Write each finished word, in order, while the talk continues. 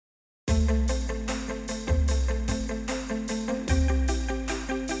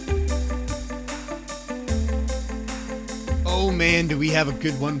man, do we have a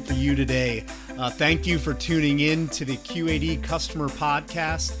good one for you today. Thank you for tuning in to the QAD Customer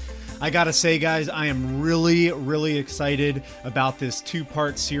Podcast. I gotta say, guys, I am really excited about this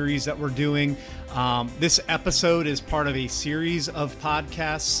two-part series that we're doing. This episode is part of a series of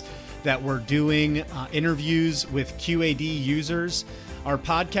podcasts that we're doing, interviews with QAD users. Our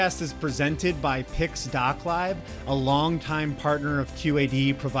podcast is presented by PixDocLive, a longtime partner of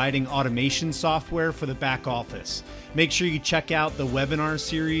QAD, providing automation software for the back office. Make sure you check out the webinar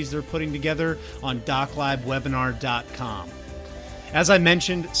series they're putting together on doclivewebinar.com. As I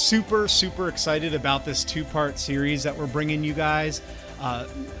mentioned, super excited about this two-part series that we're bringing you guys.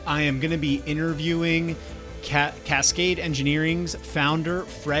 I am going to be interviewing Cascade Engineering's founder,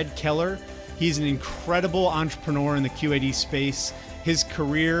 Fred Keller. He's an incredible entrepreneur in the QAD space. His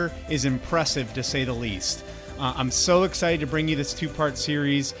career is impressive, to say the least. I'm so excited to bring you this two-part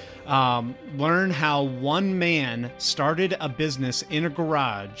series. Learn how one man started a business in a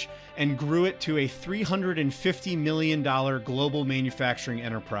garage and grew it to a $350 million global manufacturing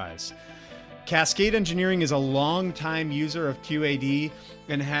enterprise. Cascade Engineering is a longtime user of QAD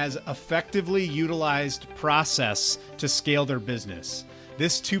and has effectively utilized process to scale their business.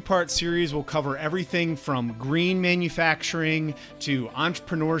 This two-part series will cover everything from green manufacturing to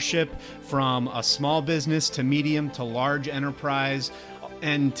entrepreneurship, from a small business to medium to large enterprise,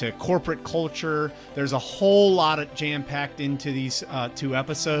 and to corporate culture. There's a whole lot of jam-packed into these two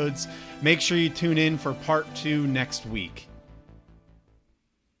episodes. Make sure you tune in for part 2 next week.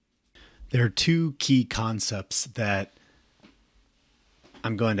 There are two key concepts that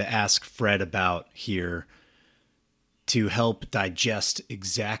I'm going to ask Fred about here to help digest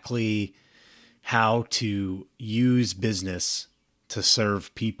exactly how to use business to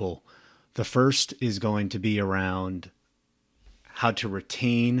serve people. The first is going to be around how to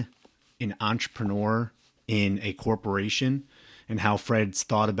retain an entrepreneur in a corporation and how Fred's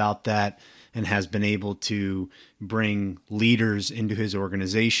thought about that and has been able to bring leaders into his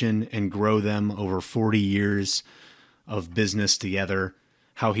organization and grow them over 40 years of business together.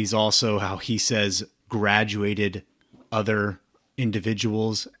 How he says, graduated other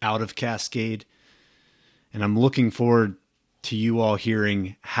individuals out of Cascade. And I'm looking forward to you all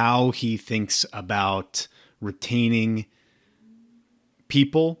hearing how he thinks about retaining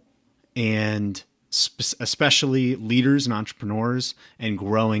people and especially leaders and entrepreneurs and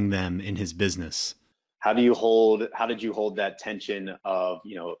growing them in his business. How did you hold that tension of,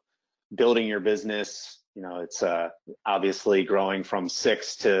 building your business? It's obviously growing from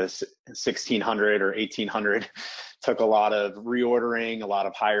 6 to 1,600 or 1,800 took a lot of reordering, a lot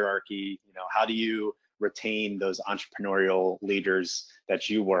of hierarchy. How do you retain those entrepreneurial leaders that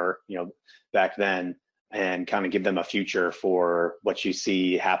you were, back then, and kind of give them a future for what you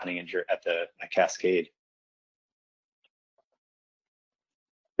see happening at Cascade?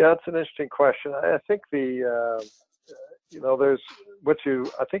 Yeah, it's an interesting question. I think there's what you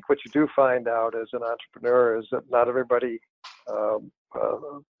do find out as an entrepreneur is that not everybody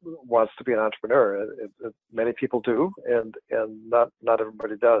wants to be an entrepreneur. Many people do, and not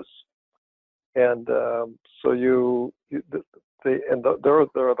everybody does. And so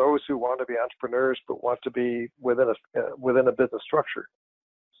there are those who want to be entrepreneurs but want to be within a business structure.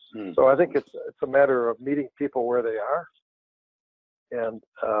 So I think it's a matter of meeting people where they are and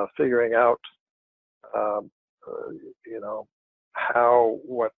figuring out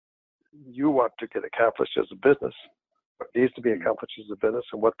what you want to get accomplished as a business, what needs to be accomplished as a business,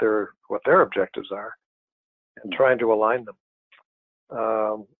 and what their objectives are, and trying to align them.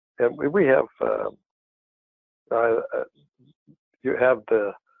 And we have you have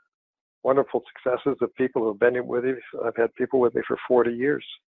the wonderful successes of people who've been with you. I've had people with me for 40 years,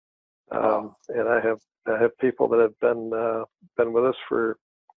 and I have people that have been with us for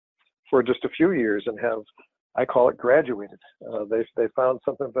just a few years and have, I call it, graduated. They found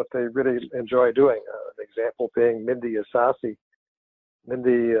something that they really enjoy doing. An example being Mindy Asasi.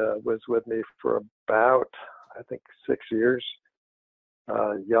 Mindy was with me for about, I think, 6 years.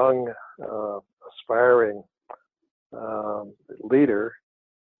 Young, aspiring leader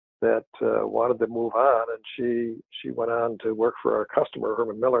that wanted to move on, and she went on to work for our customer,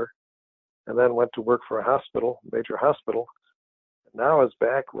 Herman Miller, and then went to work for a major hospital. Now is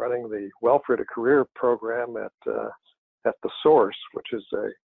back running the Welfare to Career program at the Source, which is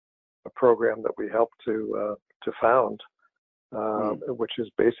a program that we helped to found, which is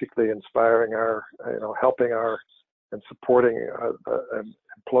basically inspiring helping and supporting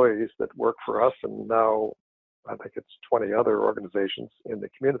employees that work for us, and now I think it's 20 other organizations in the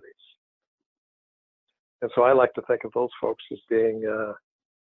communities. And so I like to think of those folks as being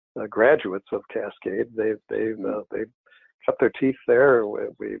graduates of Cascade. They've cut their teeth there.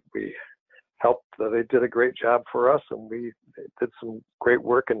 We helped. They did a great job for us, and we did some great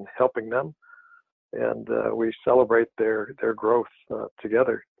work in helping them. And we celebrate their growth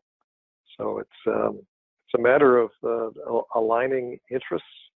together. So it's a matter of aligning interests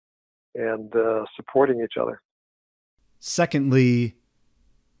and supporting each other. Secondly,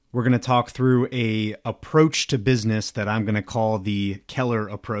 we're going to talk through a approach to business that I'm going to call the Keller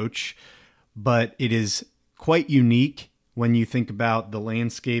approach, but it is quite unique when you think about the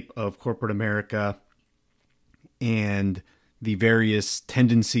landscape of corporate America and the various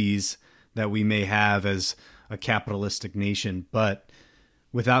tendencies that we may have as a capitalistic nation. But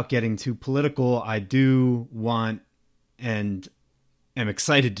without getting too political, I do want and am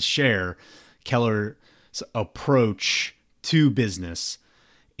excited to share Keller's approach to business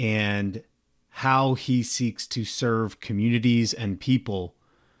and how he seeks to serve communities and people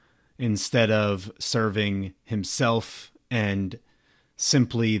instead of serving himself and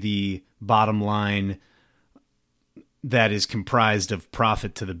simply the bottom line that is comprised of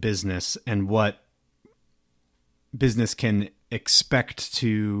profit to the business and what business can expect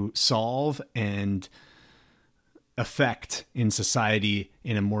to solve and affect in society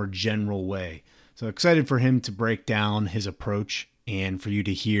in a more general way. So excited for him to break down his approach and for you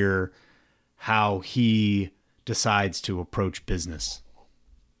to hear how he decides to approach business.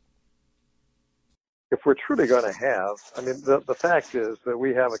 If we're truly going to have, I mean, the fact is that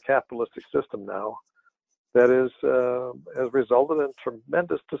we have a capitalistic system now that has resulted in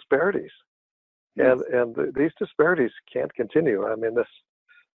tremendous disparities. And these disparities can't continue. I mean,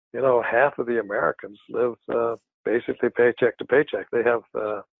 half of the Americans live basically paycheck to paycheck. They have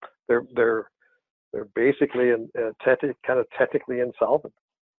they're basically technically insolvent.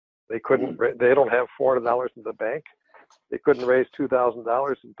 They don't have $400 in the bank. They couldn't raise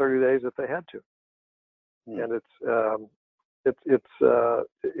 $2,000 in 30 days if they had to. And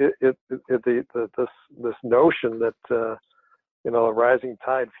this notion that a rising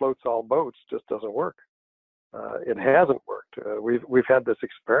tide floats all boats just doesn't work. It hasn't worked. We've had this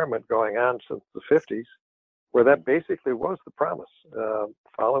experiment going on since the 50s, where that basically was the promise.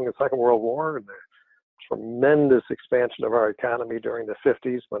 Following the Second World War and the tremendous expansion of our economy during the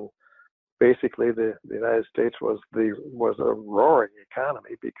 50s, when basically the United States was a roaring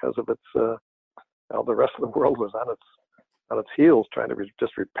economy because of its the rest of the world was on its heels trying to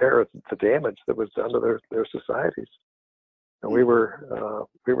just repair the damage that was done to their societies. And we were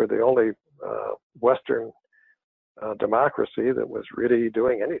the only Western democracy that was really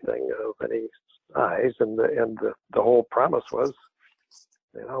doing anything of any size, and the whole promise was,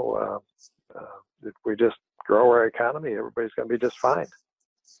 if we just grow our economy, everybody's going to be just fine.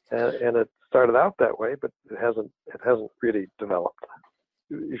 And it started out that way, but it hasn't really developed.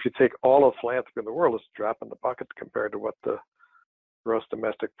 If you take all of philanthropy in the world, it's a drop in the bucket compared to what the gross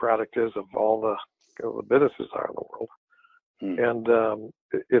domestic product is of all the businesses are in the world. And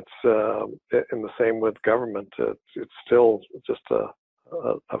it's in the same with government. It's still just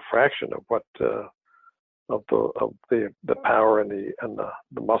a fraction of what of the power and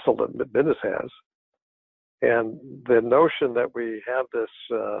the muscle that business has. And the notion that we have this,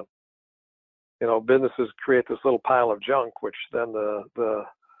 businesses create this little pile of junk, which then the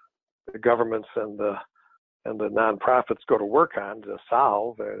governments and the nonprofits go to work on to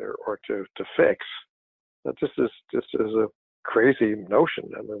solve or to fix. That just is a crazy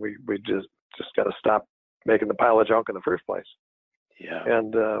notion. I mean, we just got to stop making the pile of junk in the first place. Yeah.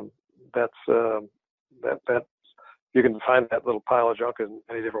 And that's that you can find that little pile of junk in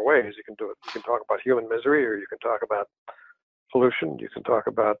many different ways. You can do it. You can talk about human misery, or you can talk about pollution. You can talk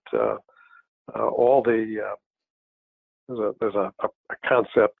about all the. There's a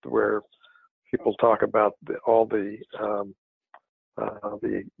concept where people talk about all the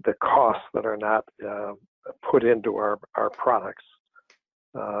costs that are not put into our products,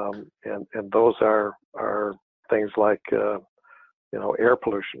 and those are things like air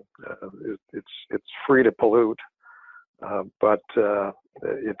pollution. It's free to pollute, but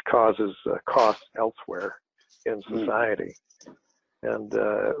it causes costs elsewhere in society. And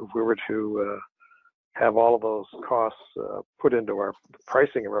if we were to have all of those costs put into our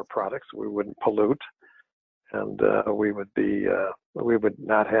pricing of our products, we wouldn't pollute, and we would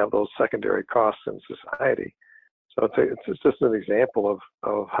not have those secondary costs in society. So it's just an example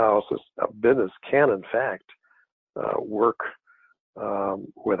of how a business can, in fact, work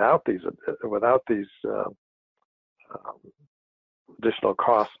without these additional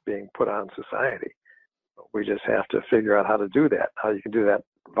costs being put on society. We just have to figure out how to do that. How you can do that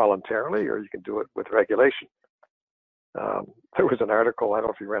voluntarily, or you can do it with regulation. there was an article, I don't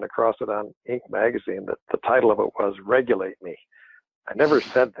know if you ran across it on Inc. magazine, that the title of it was "Regulate Me." I never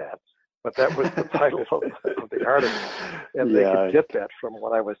said that, but that was the title of the article, and they could get that from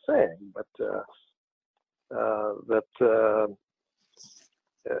what I was saying. But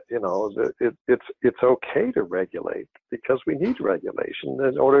it's okay to regulate, because we need regulation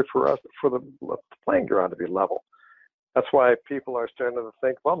in order for the playing ground to be level. That's why people are starting to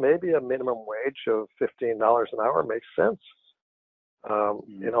think, well, maybe a minimum wage of $15 an hour makes sense.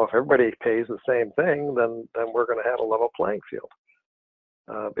 If everybody pays the same thing, then we're going to have a level playing field.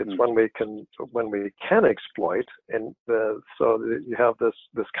 It's when we can exploit, and so you have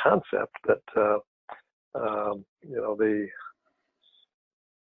this concept that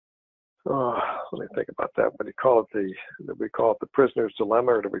let me think about that. What do you call it? Do we call it the prisoner's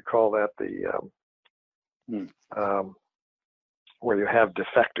dilemma, or do we call that where you have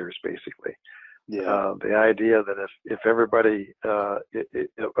defectors, basically? The idea that if everybody,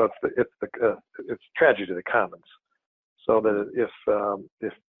 it's tragedy to the commons. So that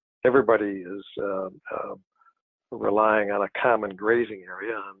if everybody is relying on a common grazing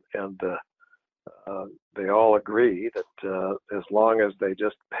area, and they all agree that as long as they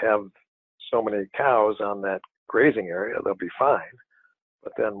just have so many cows on that grazing area, they'll be fine.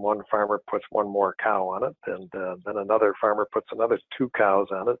 But then one farmer puts one more cow on it, and then another farmer puts another 2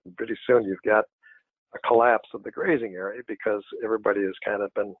 cows on it, and pretty soon you've got a collapse of the grazing area, because everybody has kind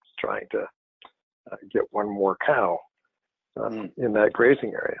of been trying to get one more cow in that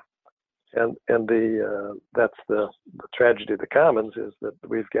grazing area. And that's the tragedy of the commons, is that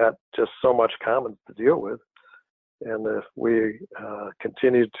we've got just so much commons to deal with, and if we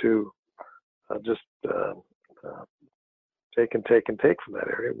continue to just take and take and take from that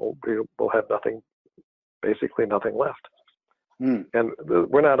area, we'll have basically nothing left. And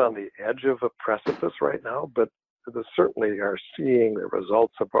we're not on the edge of a precipice right now, but we certainly are seeing the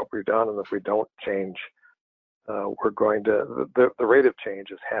results of what we've done. And if we don't change, we're going to, the rate of change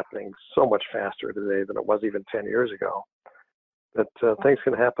is happening so much faster today than it was even 10 years ago, that things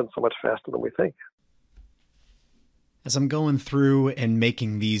can happen so much faster than we think. As I'm going through and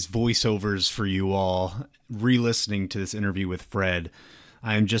making these voiceovers for you all, re-listening to this interview with Fred,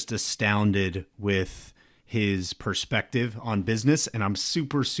 I am just astounded with his perspective on business, and I'm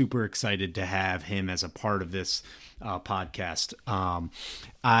super, super excited to have him as a part of this podcast.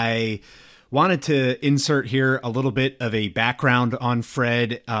 I wanted to insert here a little bit of a background on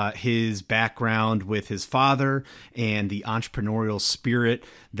Fred, his background with his father, and the entrepreneurial spirit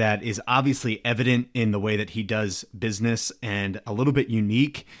that is obviously evident in the way that he does business, and a little bit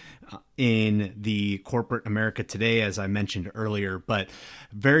unique in the corporate America today, as I mentioned earlier. But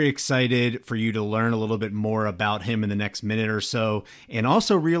very excited for you to learn a little bit more about him in the next minute or so, and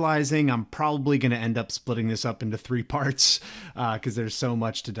also realizing I'm probably going to end up splitting this up into 3 parts because there's so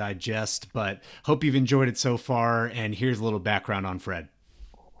much to digest. But hope you've enjoyed it so far, and here's a little background on Fred.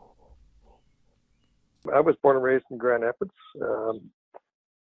 I was born and raised in Grand Rapids.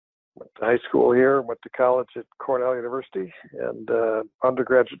 Went to high school here, went to college at Cornell University, and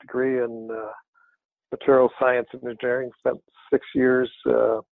undergraduate degree in material science and engineering. Spent 6 years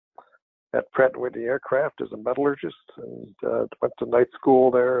at Pratt & Whitney Aircraft as a metallurgist, and went to night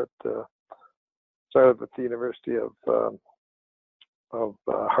school there. Started at the University of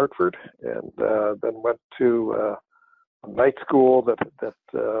Hartford, and then went to a night school that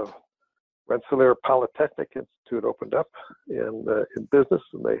Rensselaer Polytechnic Institute opened up in business,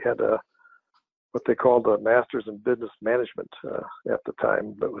 and they had what they called a master's in business management at the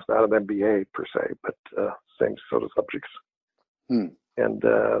time. It was not an MBA per se, but same sort of subjects. And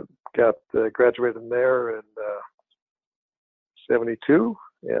got graduated from there in 72,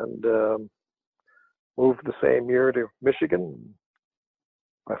 and moved the same year to Michigan.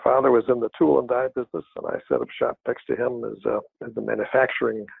 My father was in the tool and die business, and I set up shop next to him as the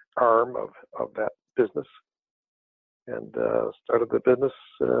manufacturing arm of that business, and started the business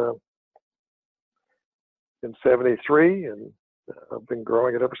in 73, and I've been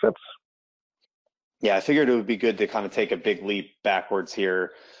growing it ever since. Yeah, I figured it would be good to kind of take a big leap backwards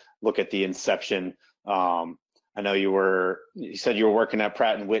here, look at the inception. I know you said you were working at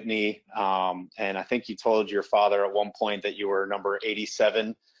Pratt & Whitney, and I think you told your father at one point that you were number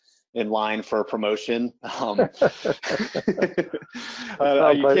 87 in line for a promotion. Sounds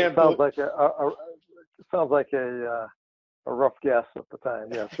like a rough guess at the time.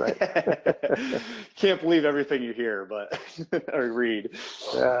 Yes, right. Can't believe everything you hear, but or read.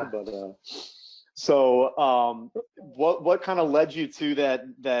 Yeah. But so, what kind of led you to that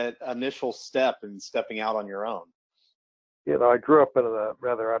initial step and stepping out on your own? I grew up in a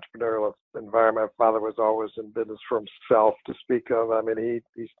rather entrepreneurial environment. My father was always in business for himself to speak of. I mean,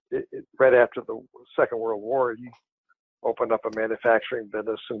 he right after the Second World War, he opened up a manufacturing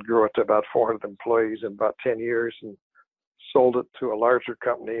business and grew it to about 400 employees in about 10 years and sold it to a larger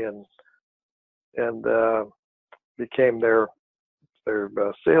company and became their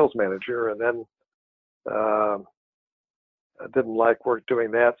sales manager. And then I didn't like work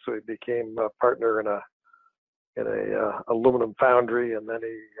doing that, so he became a partner in a aluminum foundry, and then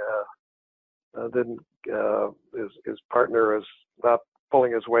his partner is not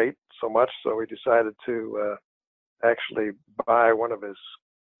pulling his weight so much, so he decided to actually buy one of his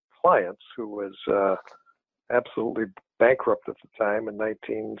clients who was absolutely bankrupt at the time in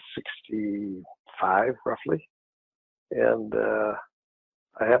 1965 roughly, and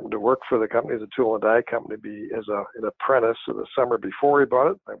I happened to work for the company as a tool and die company as an apprentice in the summer before he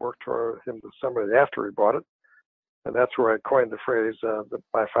bought it. I worked for him the summer after he bought it. And that's where I coined the phrase that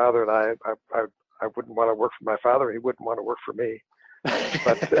my father and I wouldn't want to work for my father. He wouldn't want to work for me.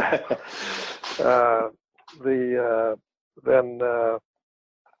 But then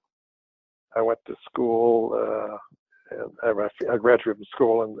I went to school. And I graduated from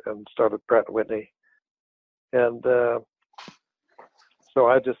school and started Pratt & Whitney. And so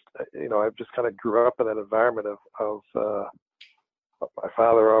I just kind of grew up in that environment of my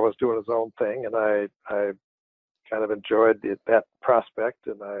father always doing his own thing, and I kind of enjoyed that prospect,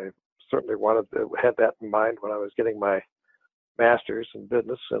 and I certainly had that in mind when I was getting my master's in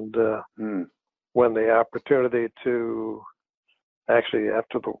business. And when the opportunity to actually,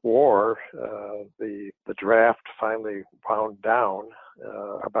 after the war, the draft finally wound down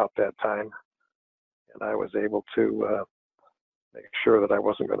about that time, and I was able to make sure that I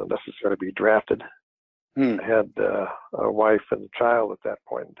wasn't going to necessarily be drafted. I had a wife and a child at that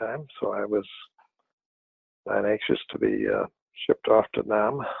point in time, so I was not anxious to be shipped off to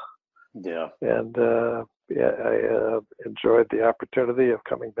Nam. Yeah. And I enjoyed the opportunity of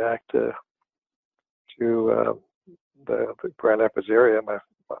coming back to the Grand Rapids area.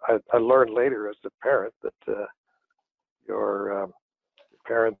 I learned later as a parent that your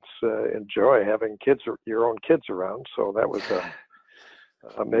parents enjoy having your own kids around. So that was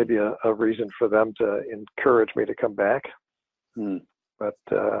maybe a reason for them to encourage me to come back. But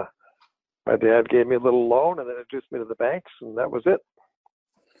my dad gave me a little loan and then introduced me to the banks, and that was it.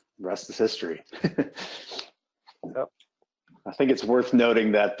 Rest is history. Yep. I think it's worth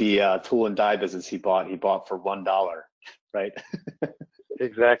noting that the tool and die business he bought for $1, right?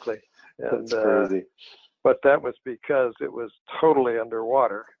 Exactly. And, that's crazy. But that was because it was totally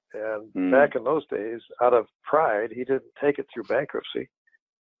underwater. And back in those days, out of pride, he didn't take it through bankruptcy.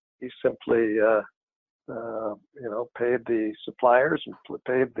 He simply, paid the suppliers and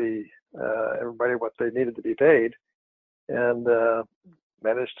paid everybody what they needed to be paid, and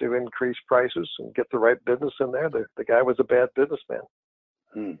managed to increase prices and get the right business in there. The guy was a bad businessman.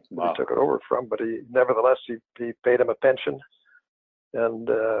 Wow. He took it over from, but he paid him a pension and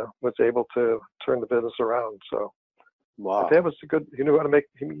was able to turn the business around. So, wow, that was he knew how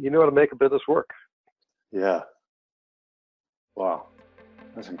to make a business work. Yeah. Wow,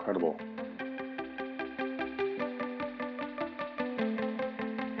 that's incredible.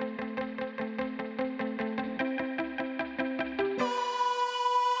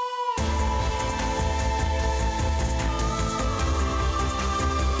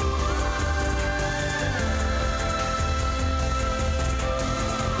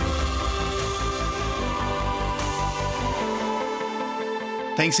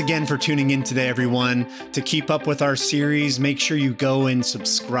 Thanks again for tuning in today, everyone. To keep up with our series, make sure you go and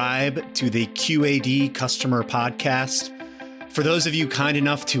subscribe to the QAD Customer Podcast. For those of you kind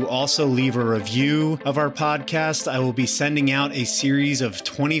enough to also leave a review of our podcast, I will be sending out a series of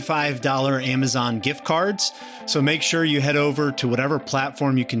 $25 Amazon gift cards. So make sure you head over to whatever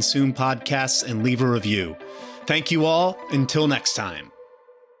platform you consume podcasts and leave a review. Thank you all. Until next time.